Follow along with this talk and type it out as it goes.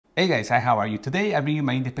Hey guys, hi, how are you? Today I bring you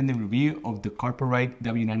my independent review of the Carpuride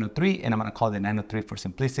W903, and I'm gonna call it the 903 for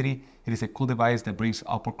simplicity. It is a cool device that brings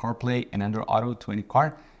Apple CarPlay and Android Auto to any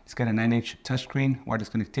car. It's got a 9-inch touchscreen, wireless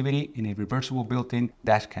connectivity, and a reversible built-in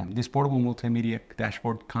dash cam. This portable multimedia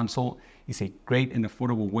dashboard console is a great and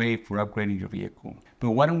affordable way for upgrading your vehicle.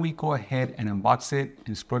 But why don't we go ahead and unbox it and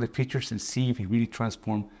explore the features and see if it really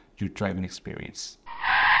transforms your driving experience.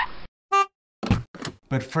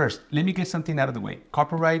 But first, let me get something out of the way.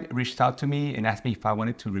 Carpuride reached out to me and asked me if I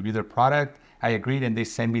wanted to review their product. I agreed and they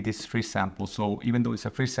sent me this free sample. So even though it's a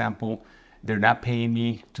free sample, they're not paying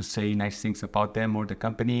me to say nice things about them or the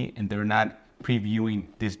company, and they're not previewing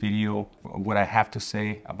this video, what I have to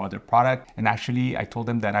say about their product. And actually, I told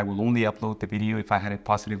them that I will only upload the video if I had a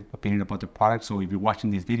positive opinion about the product. So if you're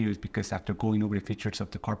watching this video, it's because after going over the features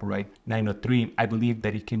of the Carpuride 903, I believe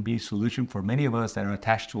that it can be a solution for many of us that are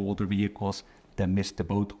attached to older vehicles that missed the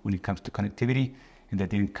boat when it comes to connectivity and that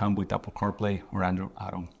didn't come with Apple CarPlay or Android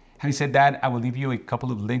Auto. Having said that, I will leave you a couple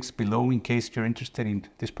of links below in case you're interested in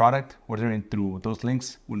this product. Ordering through those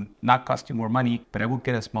links will not cost you more money, but I will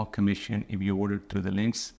get a small commission if you order through the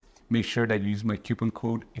links. Make sure that you use my coupon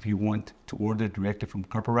code if you want to order directly from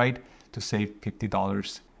Carpuride to save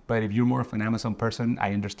 $50. But if you're more of an Amazon person,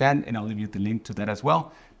 I understand, and I'll leave you the link to that as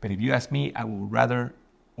well. But if you ask me, I will rather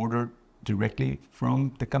order directly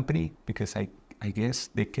from the company because I guess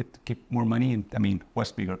they could keep more money. And I mean,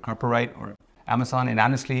 what's bigger, Carpuride or Amazon? And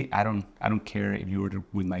honestly, I don't care if you order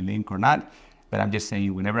with my link or not, but I'm just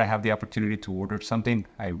saying whenever I have the opportunity to order something,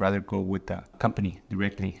 I'd rather go with the company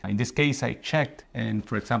directly. In this case, I checked, and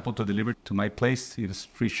for example, to deliver to my place, it is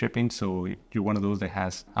free shipping. So if you're one of those that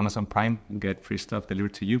has Amazon Prime and get free stuff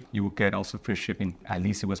delivered to you, you will get also free shipping. At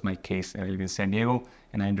least it was my case. I live in San Diego,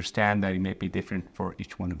 and I understand that it may be different for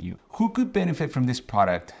each one of you. Who could benefit from this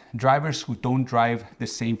product? Drivers who don't drive the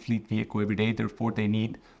same fleet vehicle every day, therefore they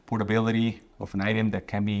need portability of an item that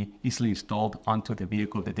can be easily installed onto the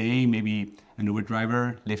vehicle of the day. Maybe an Uber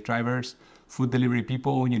driver, Lyft drivers, food delivery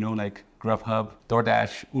people, you know, like Grubhub,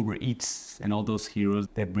 DoorDash, Uber Eats, and all those heroes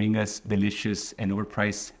that bring us delicious and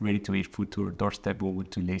overpriced, ready-to-eat food to our doorstep when we're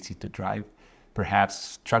too lazy to drive.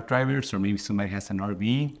 Perhaps truck drivers, or maybe somebody has an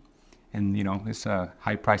RV, and you know, it's a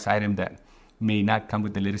high-priced item that may not come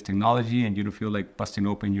with the latest technology, and you don't feel like busting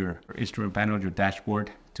open your instrument panel, your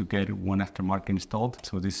dashboard to get one aftermarket installed.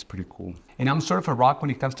 So this is pretty cool. And I'm sort of a rock when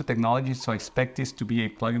it comes to technology, so I expect this to be a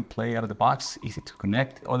plug and play out of the box, easy to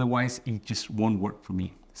connect. Otherwise, it just won't work for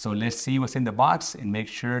me. So let's see what's in the box and make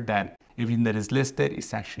sure that everything that is listed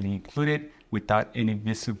is actually included without any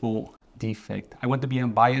visible defect. I want to be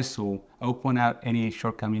unbiased, so I will point out any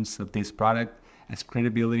shortcomings of this product, as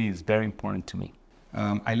credibility is very important to me.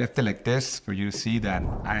 I left it like this for you to see that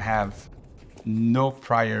I have no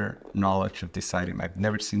prior knowledge of this item. I've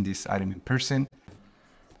never seen this item in person.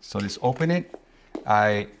 So let's open it.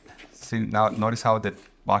 I see now, notice how the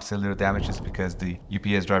box is a little damaged just because the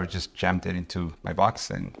UPS driver just jammed it into my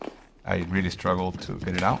box and I really struggled to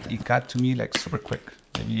get it out. It got to me like super quick.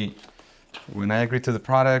 Maybe when I agreed to the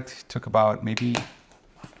product, it took about maybe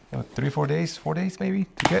 4 days maybe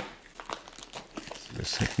to get. So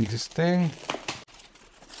let's open this thing.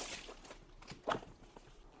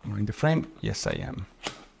 Am I in the frame? Yes, I am.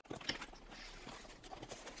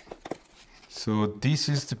 So this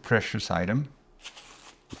is the precious item.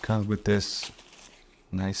 It comes with this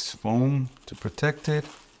nice foam to protect it,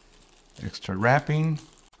 extra wrapping.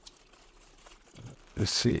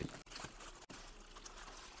 Let's see.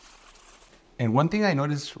 And one thing I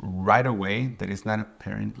noticed right away that is not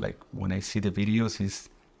apparent, like when I see the videos, is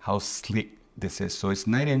how sleek this is. So it's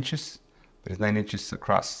 9 inches. But it's 9 inches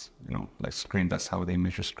across, you know, like screen. That's how they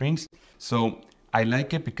measure screens. So I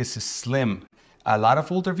like it because it's slim. A lot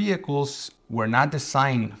of older vehicles were not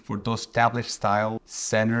designed for those tablet style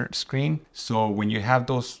center screen. So when you have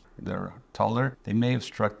those, they're taller, they may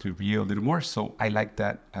obstruct the view a little more. So I like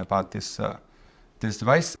that about this this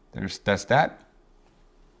device. That's that.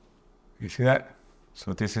 You see that?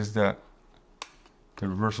 So this is the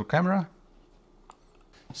reversal camera.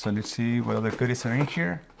 So let's see what other goodies are in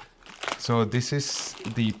here. So this is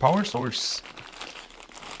the power source.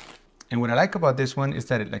 And what I like about this one is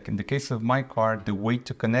that like in the case of my car, the way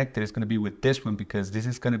to connect it is going to be with this one because this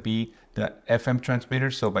is going to be the FM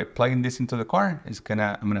transmitter. So by plugging this into the car, I'm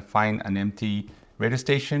going to find an empty radio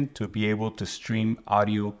station to be able to stream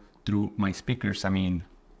audio through my speakers. I mean,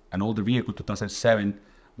 an older vehicle, 2007,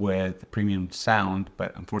 with premium sound,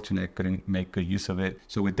 but unfortunately I couldn't make good use of it.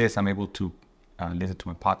 So with this, I'm able to listen to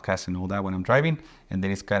my podcast and all that when I'm driving. And then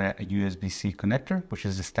it's got a USB-C connector, which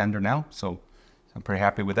is the standard now. So I'm pretty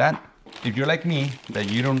happy with that. If you're like me, that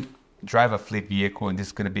you don't drive a fleet vehicle and this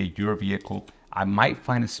is going to be your vehicle, I might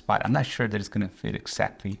find a spot. I'm not sure that it's gonna fit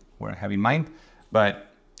exactly where I have in mind,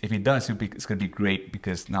 but if it does, it's gonna be great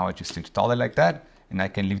because now I just install it like that and I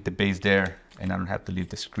can leave the base there and I don't have to leave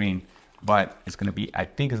the screen, but it's gonna be, I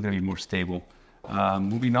think it's gonna be more stable.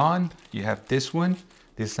 Moving on, you have this one.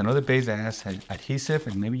 This is another base that has adhesive,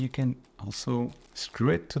 and maybe you can also screw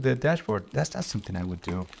it to the dashboard. That's not something I would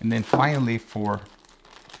do. And then finally, for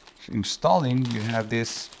installing, you have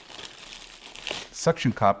this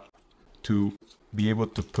suction cup to be able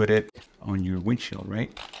to put it on your windshield,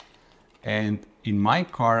 right? And in my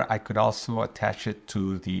car, I could also attach it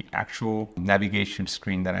to the actual navigation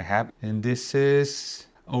screen that I have. And this is,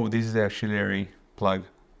 oh, this is the auxiliary plug.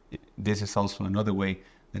 This is also another way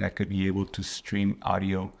that I could be able to stream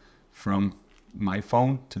audio from my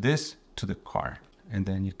phone to this, to the car. And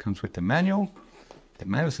then it comes with the manual. The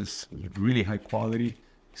manual is really high quality.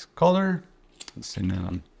 It's color, it's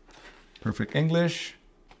in perfect English.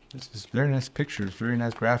 This is very nice pictures, very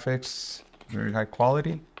nice graphics, very high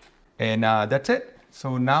quality. And that's it.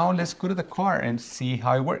 So now let's go to the car and see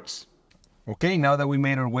how it works. Okay, now that we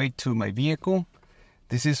made our way to my vehicle,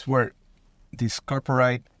 this is where this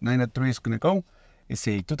Carpuride W903 is gonna go. It's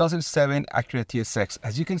a 2007 Acura TSX.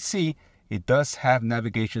 As you can see, it does have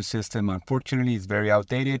navigation system. Unfortunately, it's very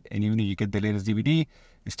outdated, and even if you get the latest DVD,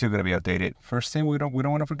 it's still gonna be outdated. First thing we don't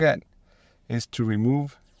want to forget is to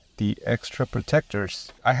remove the extra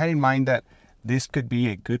protectors. I had in mind that this could be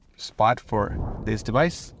a good spot for this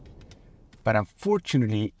device, but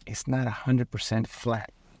unfortunately, it's not 100%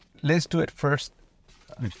 flat. Let's do it first.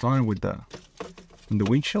 I found with the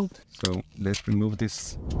windshield. So let's remove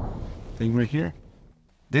this thing right here.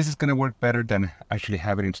 This is gonna work better than actually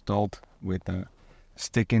have it installed with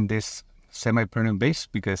sticking this semi-permanent base,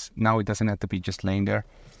 because now it doesn't have to be just laying there.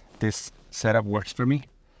 This setup works for me.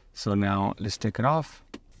 So now let's take it off.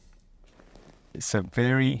 It's a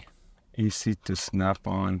very easy to snap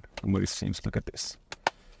on from what it seems. Look at this.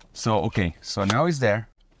 So, okay, so now it's there.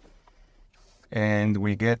 And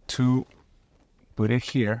we get to put it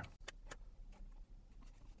here.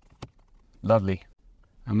 Lovely.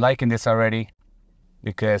 I'm liking this already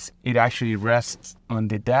because it actually rests on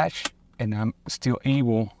the dash and I'm still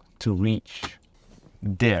able to reach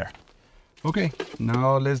there. Okay,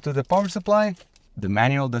 now let's do the power supply. The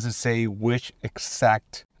manual doesn't say which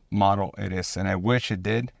exact model it is, and I wish it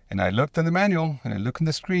did. And I looked in the manual and I look on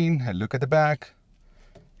the screen, I look at the back.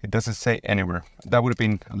 It doesn't say anywhere. That would have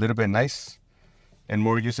been a little bit nice and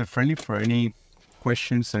more user-friendly for any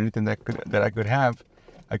questions or anything that I could have.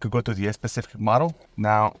 I could go to the specific model.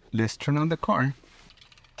 Now let's turn on the car.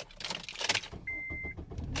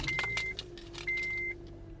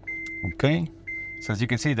 Okay, so as you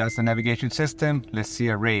can see, that's the navigation system. Let's see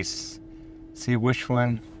a race. See which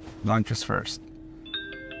one launches first.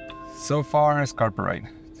 So far, it's Carpuride.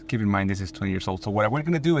 Keep in mind, this is 20 years old. So what we're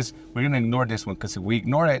gonna do is we're gonna ignore this one, because if we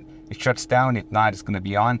ignore it, it shuts down. If not, it's gonna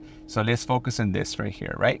be on. So let's focus on this right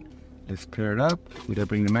here, right? Let's pair it up. Did I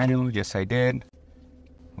bring the manual? Yes, I did.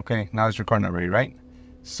 Okay, now it's recording already, right?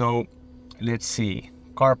 So let's see,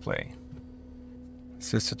 CarPlay. It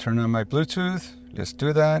says to turn on my Bluetooth. Let's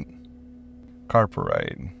do that.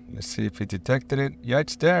 Carpuride. Let's see if it detected it. Yeah,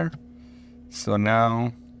 it's there. So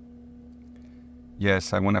now,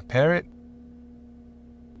 yes, I want to pair it.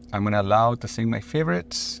 I'm going to allow it to sing my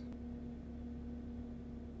favorites.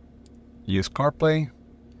 Use CarPlay.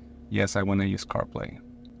 Yes, I want to use CarPlay.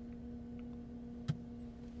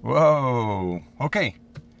 Whoa, okay.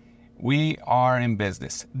 We are in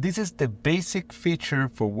business. This is the basic feature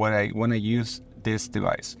for what I want to use this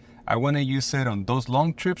device. I want to use it on those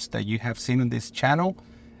long trips that you have seen on this channel.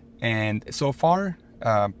 And so far,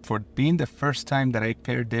 for being the first time that I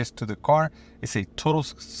paired this to the car, it's a total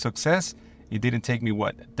success. It didn't take me,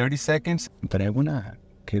 what, 30 seconds? But I want to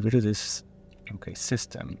get rid of this, okay,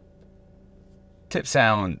 system. Tip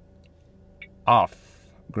sound off.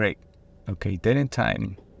 Great. Okay, dead in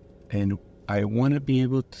time. And I want to be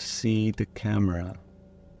able to see the camera.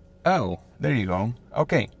 Oh, there you go.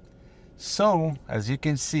 Okay. So, as you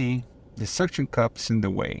can see, the suction cup's in the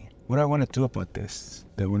way. What do I want to do about this?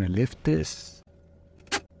 Do I want to lift this?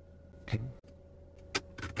 Okay.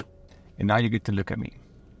 And now you get to look at me.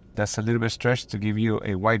 That's a little bit stretched to give you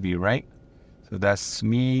a wide view, right? So that's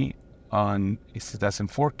me on, that's in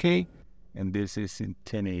 4K, and this is in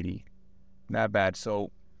 1080. Not bad.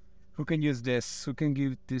 So who can use this? Who can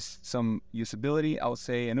give this some usability? I would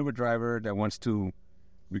say an Uber driver that wants to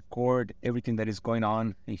record everything that is going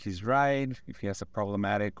on in his ride. If he has a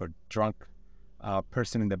problematic or drunk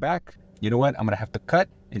person in the back, you know what? I'm gonna have to cut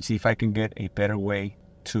and see if I can get a better way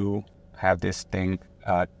to have this thing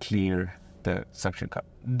clear the suction cup.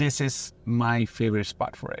 This is my favorite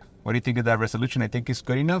spot for it. What do you think of that resolution? I think it's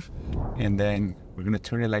good enough. And then we're gonna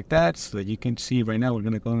turn it like that so that you can see right now we're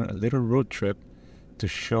gonna go on a little road trip to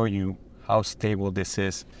show you how stable this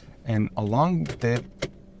is. And along with it,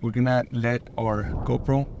 we're gonna let our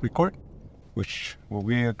GoPro record, which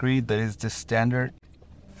we agreed that is the standard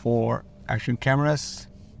for action cameras.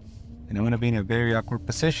 And I'm gonna be in a very awkward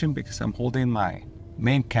position because I'm holding my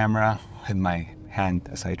main camera in my hand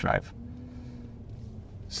as I drive.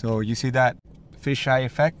 So you see that fisheye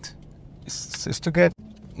effect? It's to get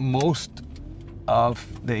most of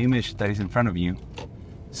the image that is in front of you.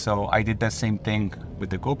 So I did that same thing with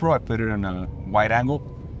the GoPro. I put it on a wide angle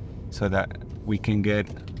so that we can get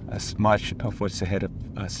as much of what's ahead of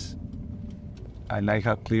us. I like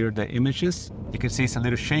how clear the image is. You can see it's a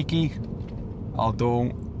little shaky,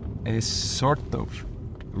 although it's sort of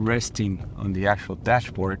resting on the actual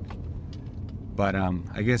dashboard. But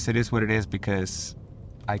I guess it is what it is because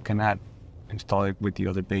I cannot install it with the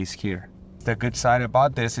other base here. The good side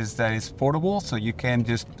about this is that it's portable, so you can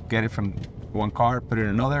just get it from one car, put it in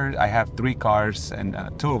another. I have 3 cars and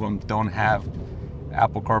 2 of them don't have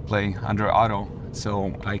Apple CarPlay under auto,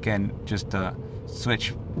 so I can just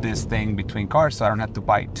switch this thing between cars so I don't have to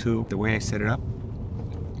buy 2. The way I set it up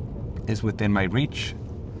is within my reach,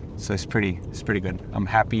 so it's pretty good. I'm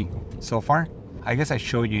happy so far. I guess I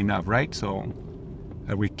showed you enough, right? So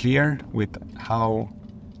are we clear with how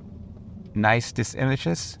nice this image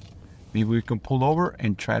is? Maybe we can pull over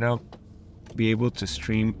and try to be able to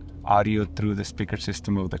stream audio through the speaker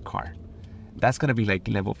system of the car. That's gonna be like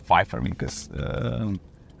level 5 for me because I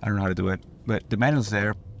don't know how to do it, but the manual's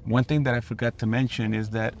there. One thing that I forgot to mention is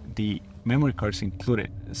that the memory card is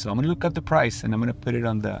included. So I'm gonna look up the price and I'm gonna put it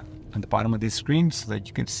on the bottom of this screen so that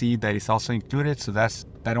you can see that it's also included. So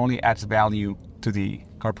that only adds value to the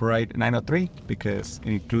Carpuride 903 because it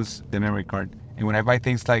includes the memory card. And when I buy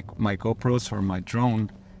things like my GoPros or my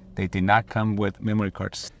drone, they did not come with memory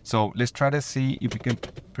cards. So let's try to see if we can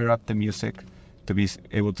pair up the music to be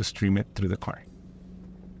able to stream it through the car.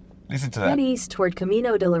 Listen to that. Head east toward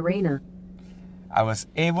Camino de la Reina. I was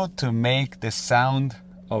able to make the sound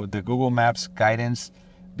of the Google Maps guidance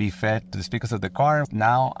be fed to the speakers of the car.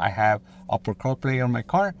 Now I have Apple CarPlay on my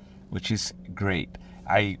car, which is great.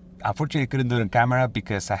 I unfortunately couldn't do it on camera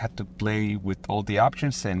because I had to play with all the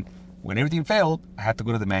options, and when everything failed, I had to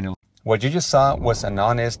go to the manual. What you just saw was an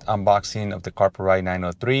honest unboxing of the Carpuride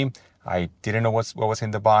 903. I didn't know what was in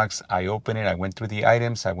the box. I opened it, I went through the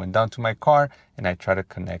items, I went down to my car, and I tried to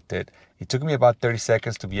connect it. It took me about 30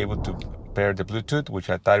 seconds to be able to pair the Bluetooth, which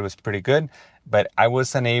I thought was pretty good, but I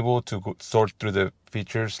wasn't able to sort through the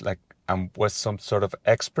features like I was some sort of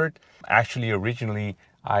expert. Actually, originally,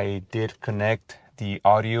 I did connect the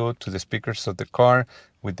audio to the speakers of the car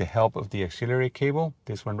with the help of the auxiliary cable,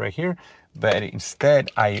 this one right here, but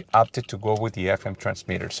instead I opted to go with the FM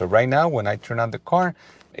transmitter. So right now when I turn on the car,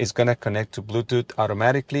 it's gonna connect to Bluetooth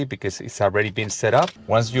automatically because it's already been set up.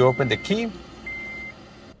 Once you open the key,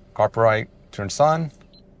 Carpuride turns on,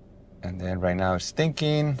 and then right now it's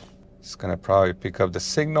thinking. It's gonna probably pick up the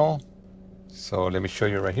signal. So let me show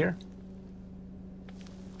you right here.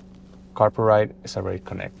 Carpuride is already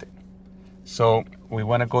connected. So we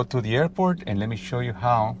want to go to the airport, and let me show you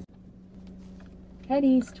how. Head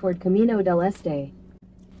east toward Camino del Este.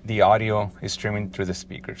 The audio is streaming through the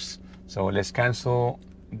speakers. So let's cancel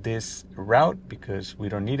this route because we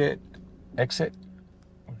don't need it. Exit.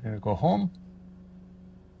 We're going to go home.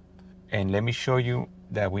 And let me show you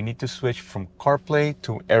that we need to switch from CarPlay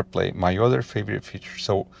to AirPlay, my other favorite feature.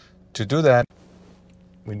 So to do that,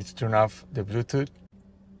 we need to turn off the Bluetooth,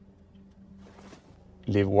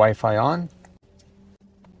 leave Wi-Fi on.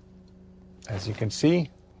 As you can see,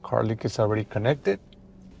 CarLink is already connected.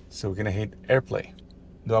 So we're gonna hit AirPlay.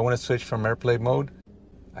 Do I wanna switch from AirPlay mode?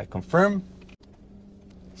 I confirm.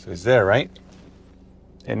 So it's there, right?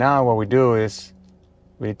 And now what we do is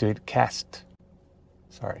we need to hit Cast.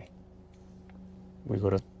 Sorry. We go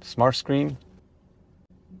to Smart Screen.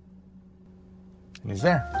 And it's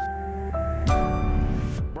there.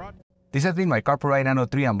 This has been my Carpuride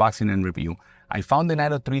 903 unboxing and review. I found the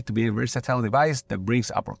 903 to be a versatile device that brings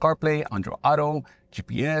Apple CarPlay, Android Auto,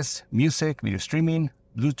 GPS, music, video streaming,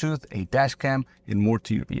 Bluetooth, a dash cam, and more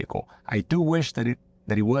to your vehicle. I do wish that it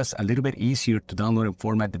was a little bit easier to download and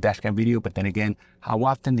format the dash cam video, but then again, how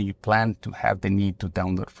often do you plan to have the need to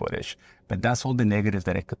download footage? But that's all the negatives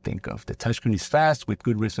that I could think of. The touchscreen is fast with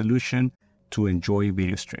good resolution to enjoy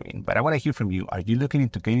video streaming. But I want to hear from you. Are you looking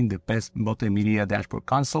into getting the best multimedia dashboard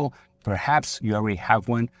console? Perhaps you already have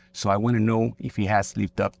one, so I want to know if it has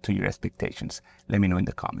lived up to your expectations. Let me know in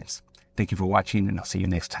the comments. Thank you for watching, and I'll see you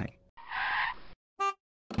next time.